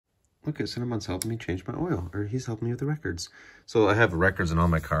Look at Cinnabon's helping me change my oil, or he's helping me with the records. So I have records in all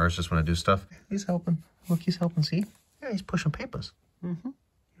my cars just when I do stuff. He's helping. Look, he's helping, see? Yeah, he's pushing papers. Mm-hmm.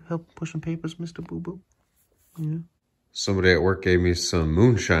 You help pushing papers, Mr. Boo-Boo? Yeah. Somebody at work gave me some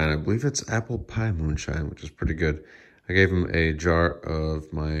moonshine. I believe it's apple pie moonshine, which is pretty good. I gave him a jar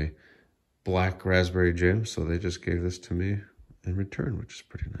of my black raspberry jam, so they just gave this to me in return, which is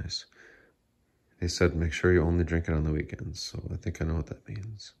pretty nice. They said make sure you only drink it on the weekends, so I think I know what that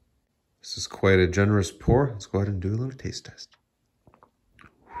means. This is quite a generous pour. Let's go ahead and do a little taste test.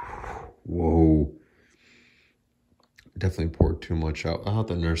 Whoa. Definitely poured too much out. I'll have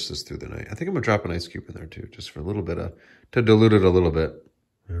to nurse this through the night. I think I'm going to drop an ice cube in there too, just for a little bit to dilute it a little bit.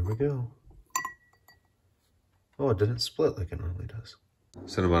 There we go. Oh, it didn't split like it normally does.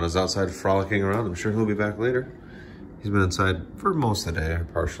 Cinnabon is outside frolicking around. I'm sure he'll be back later. He's been inside for most of the day, or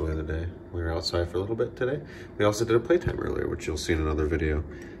partially of the day. We were outside for a little bit today. We also did a playtime earlier, which you'll see in another video.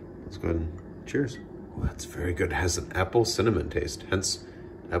 Let's go ahead and cheers. Oh, that's very good. It has an apple cinnamon taste, hence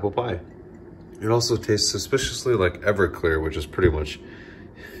apple pie. It also tastes suspiciously like Everclear, which is pretty much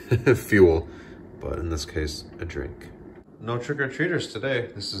fuel, but in this case, a drink. No trick-or-treaters today.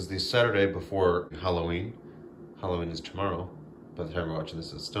 This is the Saturday before Halloween. Halloween is tomorrow. By the time we're watching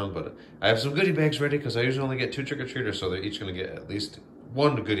this, it's done, but I have some goodie bags ready because I usually only get 2 trick-or-treaters, so they're each going to get at least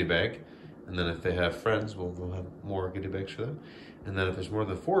 1 goodie bag. And then if they have friends, we'll have more goodie bags for them. And then if there's more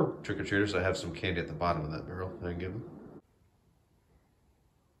than 4 trick-or-treaters, I have some candy at the bottom of that barrel that I can give them.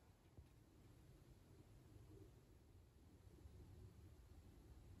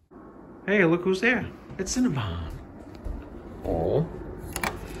 Hey, look who's there. It's Cinnabon. Oh.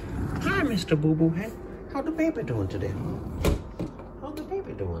 Hi, Mr. Boo-Boo Head. How the baby doing today? How's the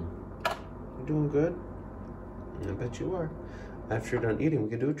baby doing? You doing good? I bet you are. After you're done eating, we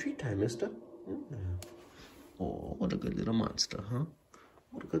can do a treat time, mister. Yeah. Oh, what a good little monster, huh?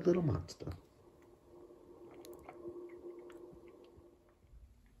 What a good little monster.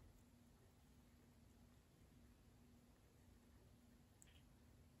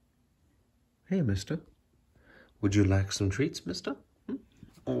 Hey, mister. Would you like some treats, mister? Hmm?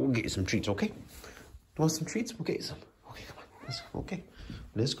 Oh, we'll get you some treats, okay? You want some treats? We'll get you some. Okay, come on. Okay.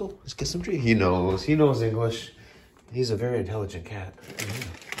 Let's go. Let's get some treats. He knows. He knows English. He's a very intelligent cat. Yeah.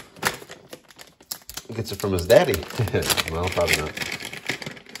 He gets it from his daddy. Well, probably not.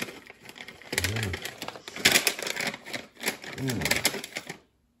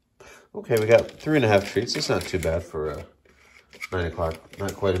 Okay, we got 3.5 treats. It's not too bad for 9 o'clock.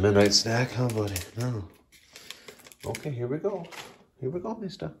 Not quite a midnight snack, huh, buddy? No. Okay, here we go. Here we go,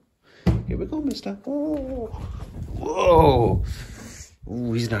 mister. Here we go, mister. Oh. Whoa.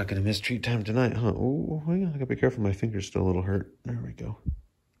 Ooh, he's not going to miss treat time tonight, huh? Oh, hang on. I got to be careful. My finger's still a little hurt. There we go.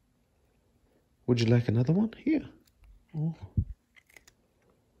 Would you like another one? Here. Oh.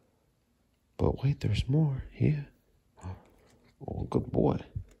 But wait, there's more. Here. Oh, good boy.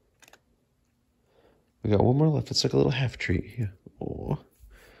 We got one more left. It's like a little half treat here. Oh,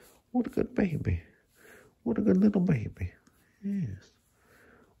 what a good baby. What a good little baby. Yes.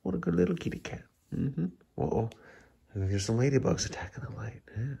 What a good little kitty cat. Mm-hmm. Uh-oh. There's some ladybugs attacking the light.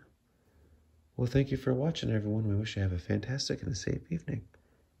 Yeah. Well, thank you for watching, everyone. We wish you have a fantastic and a safe evening.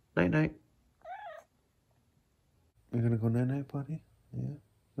 Night-night. You're going to go night-night, buddy? Yeah?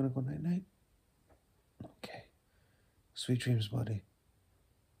 You're going to go night-night? Okay. Sweet dreams, buddy.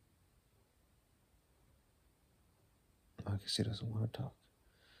 I guess he doesn't want to talk.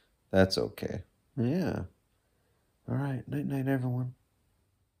 That's okay. Yeah. All right. Night-night, everyone.